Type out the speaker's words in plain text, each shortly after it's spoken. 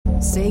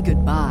Say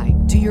goodbye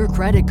to your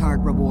credit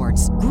card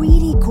rewards.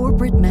 Greedy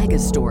corporate mega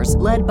stores,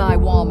 led by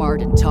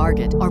Walmart and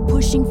Target, are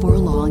pushing for a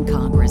law in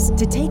Congress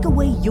to take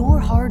away your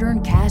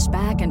hard-earned cash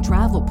back and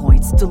travel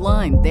points to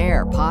line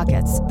their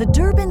pockets. The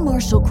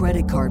Durbin-Marshall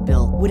credit card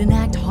bill would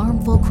enact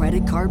harmful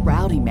credit card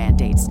routing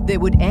mandates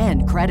that would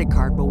end credit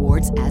card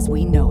rewards as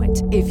we know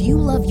it. If you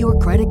love your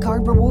credit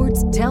card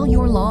rewards, tell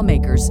your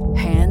lawmakers,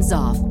 hands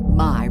off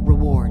my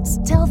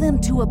rewards. Tell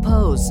them to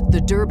oppose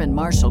the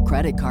Durbin-Marshall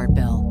credit card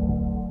bill.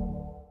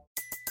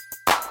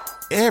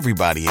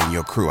 Everybody in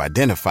your crew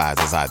identifies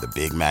as either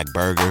Big Mac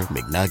Burger,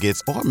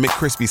 McNuggets, or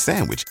McCrispy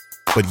Sandwich.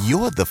 But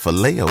you're the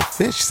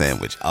Filet-O-Fish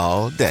Sandwich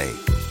all day.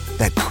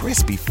 That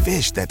crispy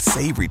fish, that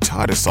savory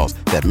tartar sauce,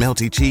 that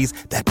melty cheese,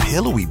 that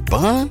pillowy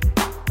bun.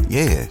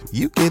 Yeah,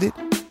 you get it.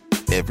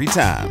 Every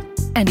time.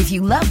 And if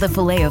you love the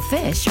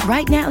Filet-O-Fish,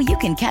 right now you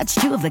can catch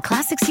two of the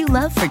classics you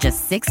love for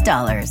just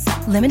 $6.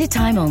 Limited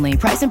time only.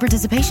 Price and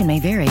participation may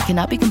vary.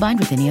 Cannot be combined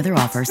with any other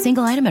offer.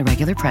 Single item at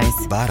regular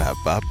price.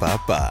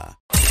 Ba-da-ba-ba-ba.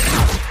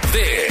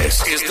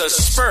 This is the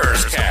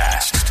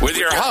Spurscast with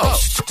your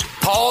host,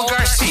 Paul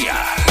Garcia.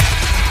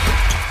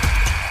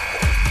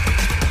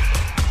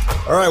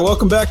 All right,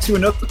 welcome back to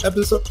another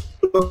episode.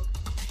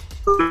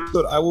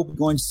 I will be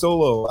going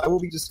solo. I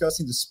will be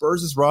discussing the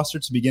Spurs' roster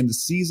to begin the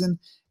season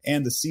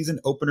and the season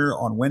opener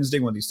on Wednesday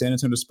when the San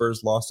Antonio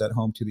Spurs lost at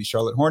home to the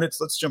Charlotte Hornets.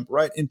 Let's jump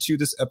right into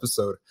this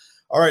episode.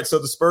 All right, so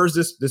the Spurs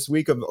this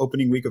week of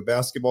opening week of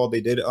basketball, they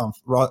had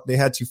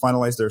to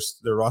finalize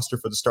their roster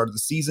for the start of the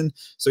season.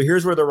 So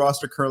here's where their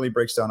roster currently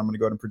breaks down. I'm going to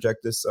go ahead and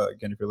project this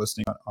again if you're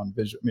listening on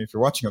visual. I mean, if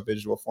you're watching a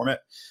visual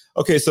format.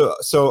 Okay, so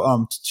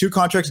two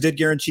contracts did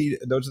guarantee.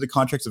 Those are the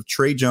contracts of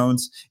Trey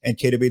Jones and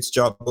Keita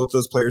Bates-Diop. Both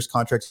those players'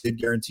 contracts did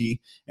guarantee,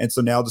 and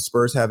so now the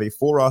Spurs have a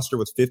full roster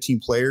with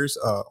 15 players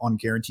on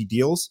guaranteed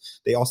deals.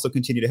 They also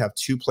continue to have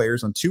 2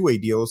 players on two-way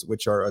deals,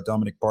 which are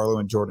Dominic Barlow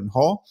and Jordan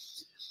Hall.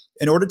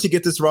 In order to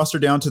get this roster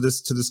down to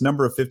this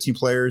number of 15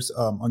 players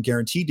on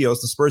guarantee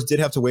deals, the Spurs did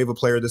have to waive a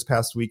player this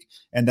past week,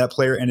 and that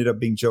player ended up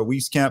being Joe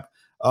Wieskamp.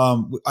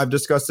 I've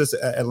discussed this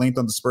at length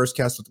on the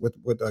Spurscast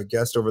with a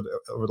guest over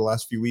the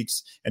last few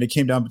weeks, and it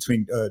came down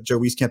between Joe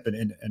Wieskamp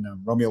and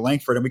Romeo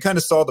Langford, and we kind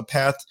of saw the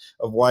path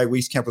of why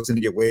Wieskamp was going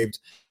to get waived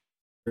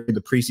in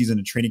the preseason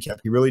and training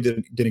camp. He really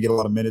didn't get a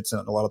lot of minutes in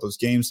a lot of those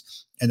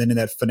games, and then in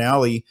that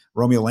finale,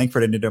 Romeo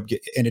Langford ended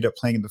up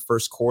playing in the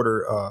first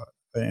quarter.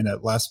 In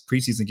that last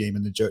preseason game,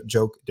 and the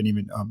Joe didn't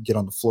even get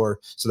on the floor.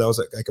 So that was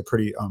like a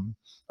pretty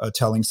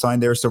telling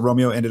sign there. So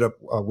Romeo ended up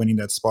winning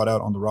that spot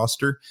out on the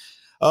roster.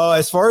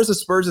 As far as the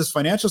Spurs'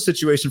 financial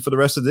situation for the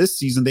rest of this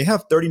season, they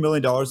have $30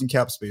 million in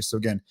cap space. So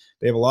again,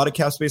 they have a lot of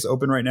cap space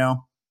open right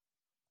now.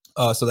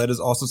 So that is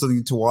also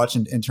something to watch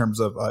in terms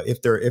of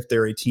if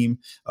they're a team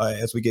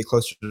as we get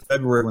closer to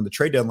February when the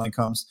trade deadline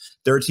comes,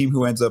 they're a team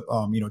who ends up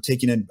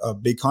taking in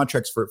big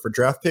contracts for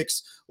draft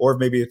picks, or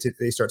maybe if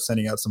they start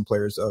sending out some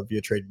players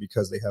via trade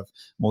because they have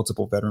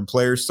multiple veteran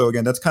players. So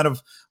again, that's kind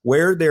of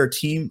where their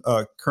team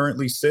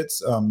currently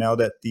sits now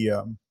that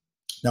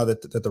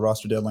the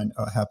roster deadline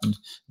happened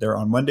there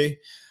on Monday.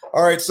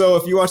 All right, so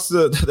if you watched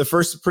the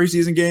first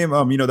preseason game,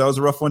 that was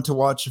a rough one to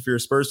watch if you're a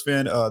Spurs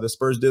fan. The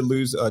Spurs did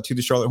lose to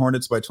the Charlotte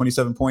Hornets by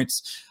 27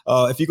 points.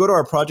 If you go to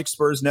our Project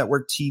Spurs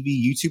Network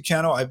TV YouTube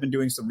channel, I've been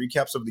doing some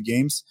recaps of the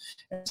games.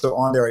 And so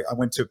on there, I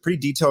went to pretty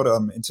detailed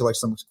into like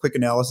some quick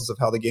analysis of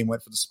how the game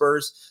went for the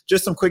Spurs.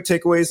 Just some quick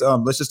takeaways.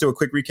 Let's just do a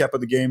quick recap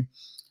of the game.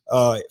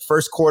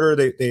 First quarter,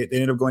 they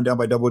ended up going down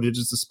by double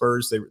digits. The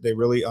Spurs, they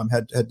really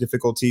had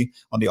difficulty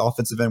on the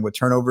offensive end with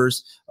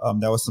turnovers.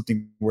 That was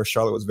something where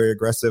Charlotte was very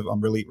aggressive,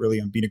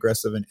 really being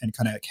aggressive and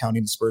kind of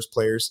counting the Spurs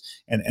players,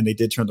 and they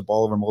did turn the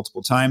ball over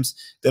multiple times.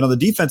 Then on the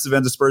defensive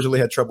end, the Spurs really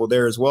had trouble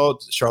there as well.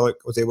 Charlotte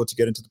was able to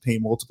get into the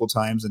paint multiple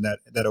times, and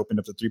that opened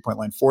up the 3-point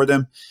line for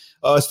them.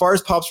 As far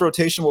as Pop's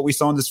rotation, what we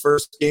saw in this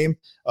first game,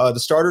 the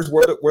starters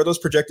were those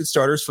projected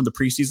starters from the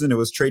preseason. It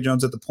was Trey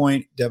Jones at the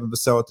point, Devin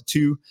Vassell at the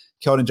 2,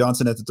 Keldon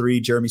Johnson at the 3,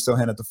 Jeremy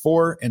Sohan at the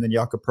 4, and then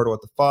Jakob Poeltl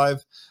at the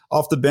 5.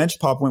 Off the bench,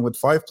 Pop went with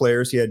 5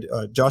 players. He had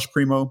Josh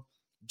Primo,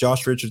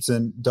 Josh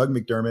Richardson, Doug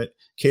McDermott,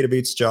 Keita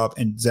Bates-Diop,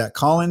 and Zach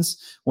Collins.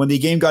 When the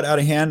game got out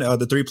of hand,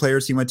 the 3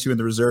 players he went to in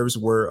the reserves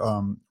were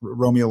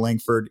Romeo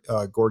Langford,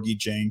 Gorgui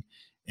Dieng,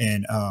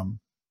 and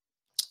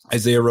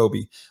Isaiah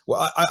Roby.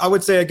 Well, I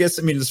would say,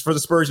 for the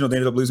Spurs, they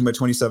ended up losing by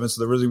 27,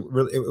 so really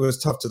it was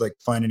tough to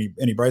find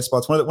any bright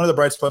spots. One of the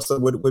bright spots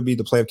would be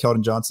the play of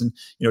Keldon Johnson.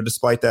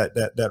 Despite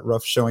that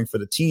rough showing for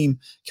the team,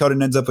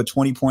 Keldon ends up with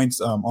 20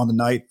 points on the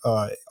night,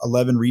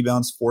 11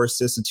 rebounds, 4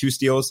 assists, and 2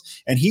 steals.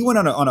 And he went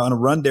on a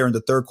run there in the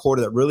third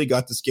quarter that really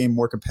got this game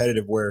more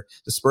competitive, where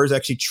the Spurs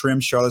actually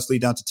trimmed Charlotte's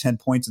lead down to 10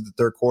 points in the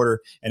third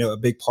quarter. And a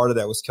big part of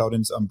that was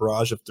Keldon's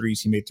barrage of threes.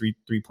 He made 3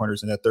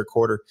 3-pointers in that third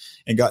quarter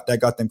and got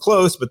them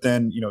close. But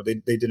then,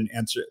 they didn't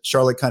answer.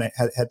 Charlotte kind of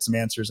had some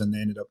answers, and they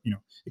ended up,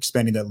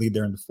 expanding that lead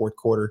there in the fourth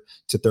quarter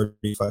to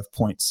 35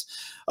 points.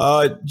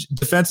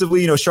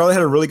 Defensively, Charlotte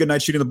had a really good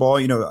night shooting the ball.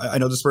 I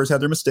know the Spurs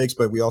had their mistakes,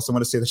 but we also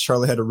want to say that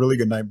Charlotte had a really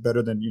good night,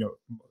 better than,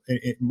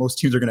 most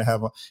teams are going to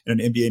have in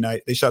an NBA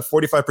night. They shot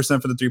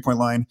 45% from the 3-point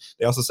line.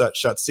 They also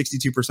shot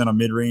 62% on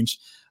mid-range.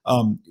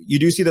 You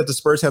do see that the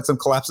Spurs had some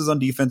collapses on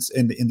defense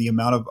in the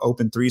amount of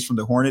open threes from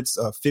the Hornets.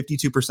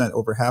 52%,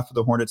 over half of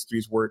the Hornets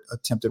threes were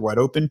attempted wide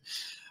open.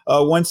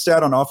 One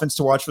stat on offense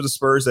to watch for the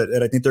Spurs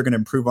that I think they're going to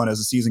improve on as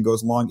the season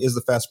goes along is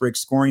the fast break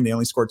scoring. They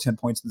only scored 10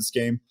 points in this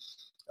game.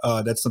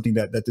 That's something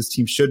that this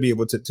team should be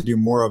able to do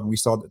more of. And we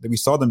saw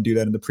them do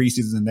that in the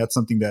preseason, and that's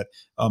something that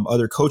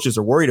other coaches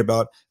are worried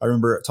about. I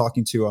remember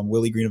talking to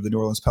Willie Green of the New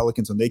Orleans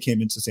Pelicans when they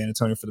came into San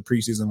Antonio for the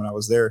preseason when I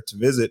was there to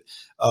visit,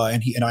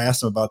 and I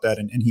asked him about that,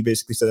 and he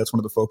basically said that's one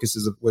of the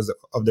focuses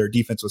of their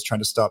defense was trying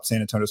to stop San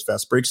Antonio's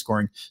fast break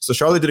scoring. So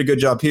Charlotte did a good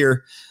job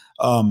here.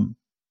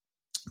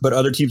 But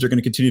other teams are going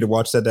to continue to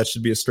watch that. That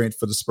should be a strength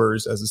for the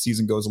Spurs as the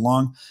season goes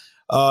along.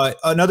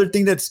 Another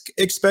thing that's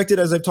expected,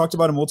 as I've talked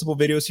about in multiple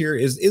videos here,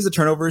 is the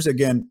turnovers.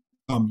 Again,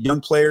 young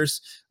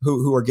players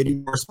who are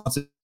getting more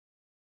responsibility,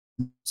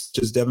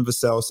 such as Devin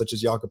Vassell, such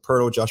as Jakob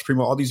Poeltl, Josh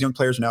Primo. All these young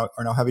players are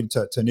now having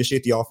to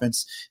initiate the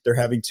offense. They're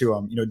having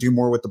to do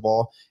more with the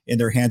ball in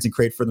their hands and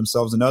create for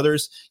themselves and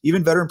others.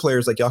 Even veteran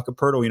players like Jakob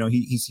Poeltl,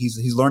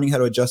 he's learning how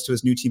to adjust to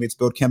his new teammates,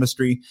 build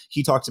chemistry.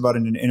 He talked about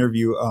in an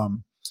interview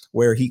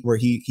where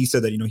he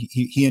said that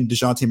he and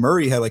DeJounte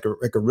Murray had like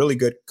a really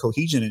good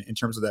cohesion in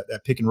terms of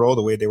that pick and roll,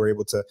 the way they were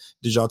able to,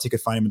 DeJounte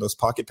could find him in those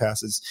pocket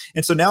passes.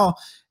 And so now,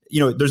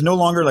 there's no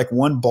longer like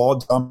one ball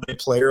dominant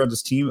player on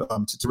this team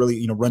to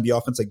really, run the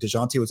offense like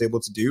DeJounte was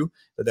able to do,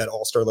 that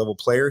all-star level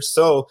player.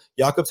 So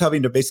Jakob's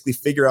having to basically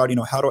figure out,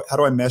 how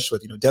do I mesh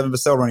with, Devin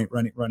Vassell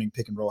running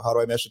pick and roll? How do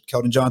I mesh with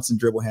Keldon Johnson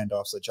dribble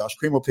handoffs, like Josh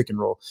Primo pick and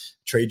roll,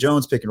 Trey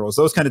Jones pick and rolls,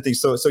 those kind of things.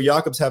 So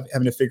Jakob's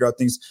having to figure out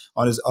things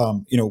on his,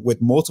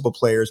 with multiple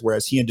players,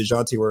 whereas he and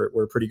DeJounte were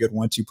a pretty good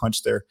 1-2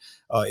 punch there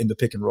in the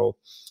pick and roll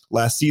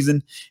last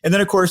season. And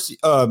then of course,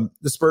 the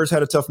Spurs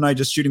had a tough night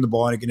just shooting the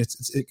ball. And again,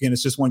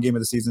 it's just one game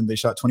of the season. They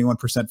shot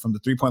 21% from the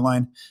 3-point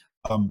line.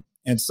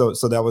 And so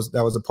that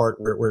was a part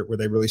where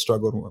they really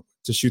struggled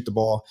to shoot the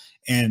ball.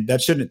 And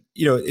that shouldn't,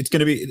 it's going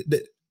to be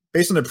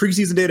based on the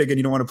preseason data. Again,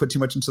 you don't want to put too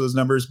much into those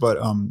numbers, but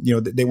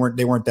they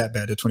weren't that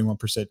bad, a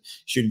 21%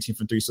 shooting team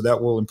from three. So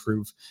that will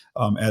improve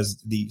as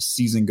the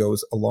season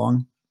goes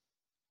along.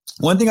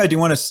 One thing I do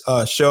want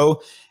to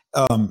show,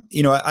 I'm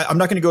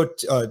not going to go,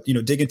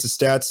 dig into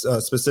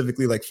stats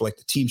specifically, like for like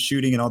the team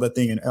shooting and all that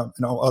thing and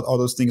all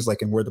those things,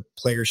 like, and where the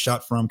players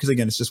shot from. Cause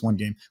again, it's just one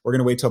game. We're going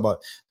to wait till about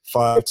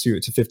 5 to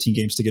 15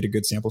 games to get a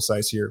good sample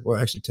size here. Well,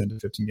 actually 10 to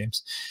 15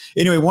 games.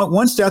 Anyway,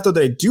 one stat though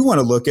that I do want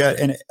to look at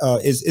and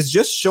is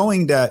just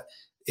showing that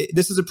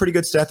this is a pretty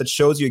good stat that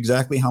shows you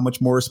exactly how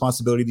much more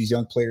responsibility these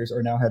young players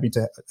are now having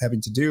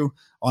to do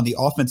on the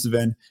offensive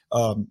end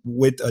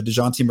with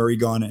DeJounte Murray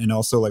gone, and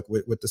also like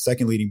with the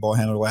second leading ball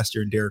handler last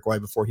year, Derek White,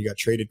 before he got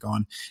traded,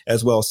 gone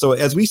as well. So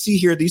as we see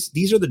here,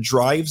 these are the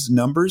drives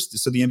numbers.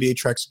 So the NBA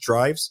tracks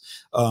drives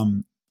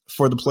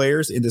for the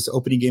players in this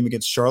opening game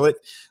against Charlotte.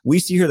 We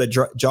see here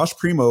that Josh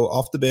Primo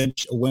off the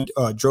bench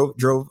drove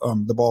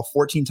the ball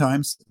 14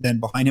 times. Then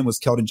behind him was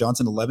Keldon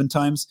Johnson 11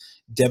 times,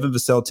 Devin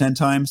Vassell 10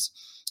 times.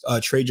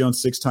 Trey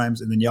Jones 6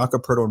 times, and then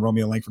Jakob Poeltl and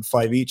Romeo Langford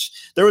 5 each.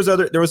 There was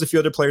a few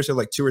other players who had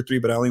like 2 or 3,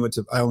 but I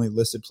only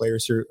listed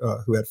players here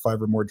who had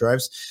 5 or more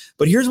drives.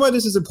 But here's why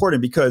this is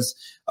important, because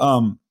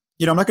I'm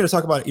not going to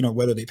talk about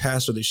whether they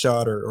passed or they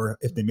shot or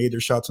if they made their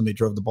shots when they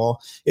drove the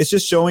ball. It's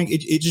just showing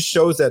it just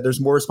shows that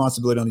there's more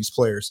responsibility on these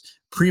players.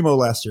 Primo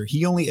last year,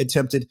 he only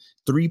attempted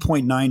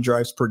 3.9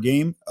 drives per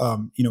game,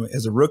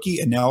 as a rookie,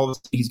 and now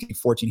he's getting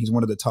 14. He's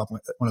one of the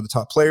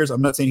top players.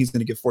 I'm not saying he's going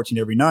to get 14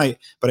 every night,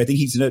 but I think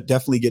he's going to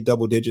definitely get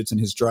double digits in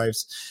his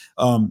drives.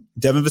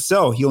 Devin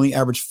Vassell, he only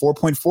averaged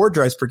 4.4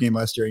 drives per game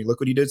last year. And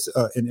look what he did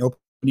in opening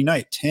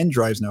night, 10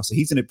 drives now. So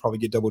he's going to probably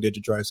get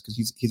double-digit drives because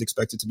he's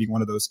expected to be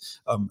one of those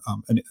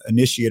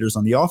initiators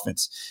on the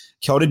offense.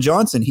 Keldon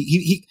Johnson,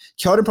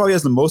 Keldon probably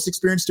has the most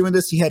experience doing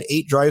this. He had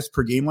 8 drives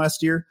per game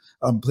last year,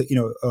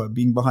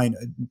 being behind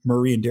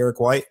Murray and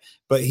Derek White.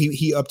 But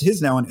he upped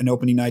his now in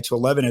opening night to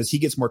 11. As he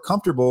gets more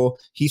comfortable,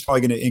 he's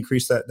probably going to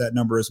increase that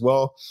number as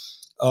well.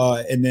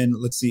 And then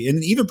let's see,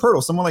 and even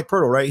Poeltl, someone like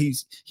Poeltl, right?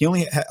 He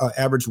only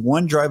averaged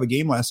 1 drive a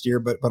game last year,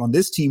 but on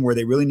this team where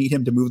they really need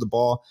him to move the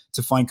ball,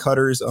 to find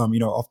cutters,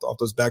 off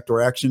those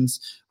backdoor actions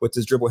with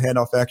his dribble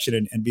handoff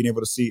action and being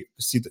able to see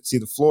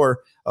the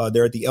floor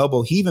there at the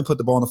elbow. He even put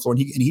the ball on the floor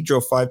and he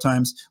drove 5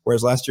 times,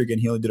 whereas last year again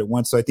he only did it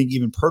once. So I think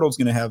even Poeltl's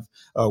going to have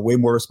way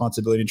more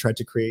responsibility and try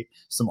to create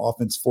some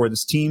offense for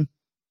this team.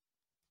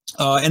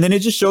 And then it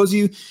just shows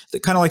you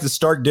kind of like the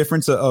stark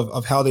difference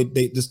of how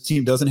this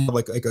team doesn't have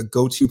like a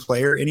go-to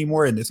player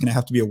anymore, and it's going to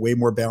have to be a way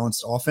more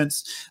balanced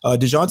offense.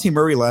 DeJounte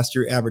Murray last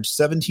year averaged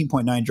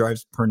 17.9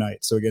 drives per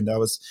night. So again, that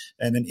was,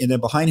 and then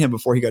behind him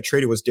before he got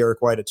traded was Derek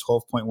White at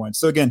 12.1.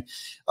 So again,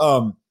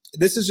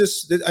 this is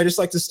just, I just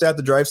like to stat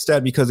the drive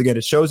stat because again,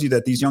 it shows you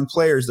that these young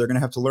players, they're going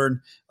to have to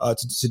learn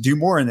to do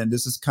more. And then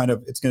this is kind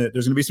of, there's going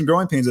to be some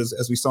growing pains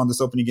as we saw in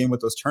this opening game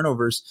with those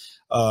turnovers.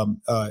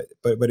 But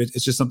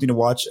it's just something to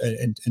watch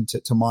and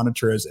to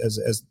monitor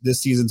as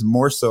this season's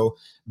more so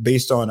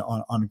based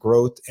on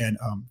growth and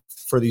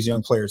for these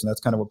young players. And that's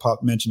kind of what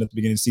Pop mentioned at the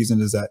beginning of the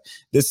season, is that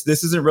this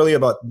isn't really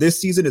about this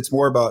season. It's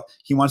more about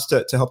he wants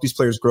to help these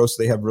players grow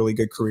so they have really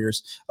good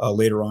careers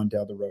later on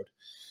down the road.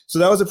 So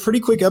that was a pretty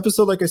quick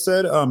episode. Like I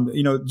said,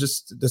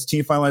 just this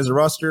team finalized the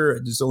roster.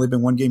 There's only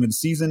been one game in the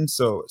season.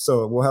 So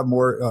we'll have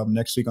more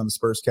next week on the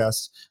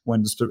Spurscast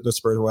when the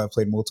Spurs will have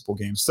played multiple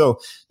games. So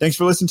thanks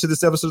for listening to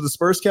this episode of the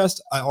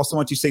Spurscast. I also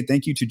want to say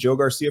thank you to Joe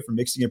Garcia for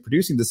mixing and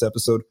producing this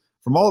episode.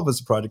 From all of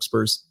us at Project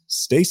Spurs,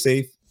 stay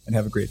safe and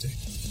have a great day.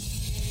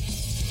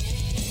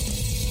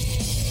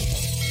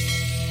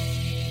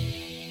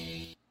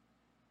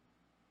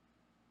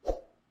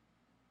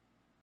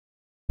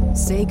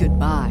 Say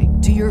goodbye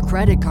to your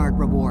credit card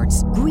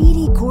rewards.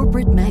 Greedy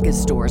corporate mega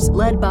stores,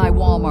 led by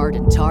Walmart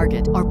and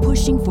Target, are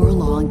pushing for a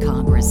law in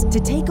Congress to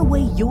take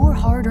away your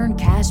hard-earned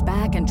cash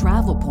back and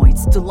travel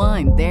points to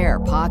line their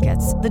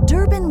pockets. The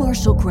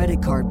Durbin-Marshall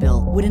credit card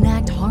bill would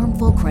enact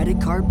harmful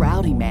credit card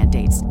routing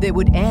mandates that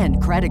would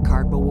end credit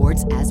card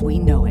rewards as we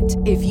know it.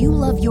 If you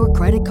love your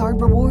credit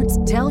card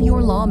rewards, tell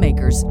your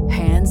lawmakers,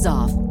 hands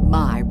off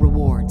my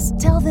rewards.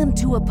 Tell them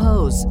to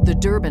oppose the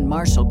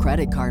Durbin-Marshall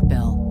credit card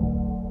bill.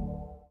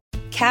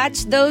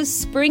 Catch those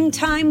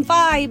springtime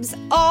vibes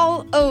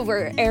all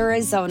over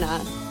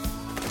Arizona.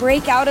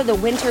 Break out of the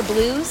winter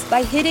blues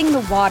by hitting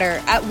the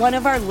water at one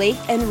of our lake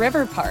and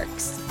river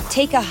parks.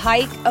 Take a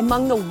hike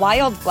among the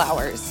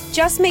wildflowers.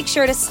 Just make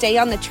sure to stay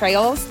on the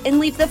trails and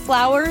leave the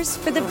flowers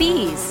for the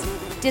bees.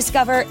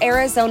 Discover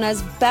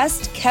Arizona's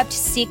best kept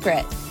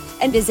secret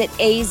and visit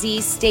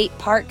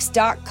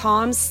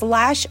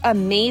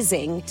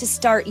azstateparks.com/amazing to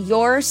start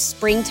your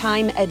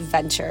springtime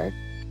adventure.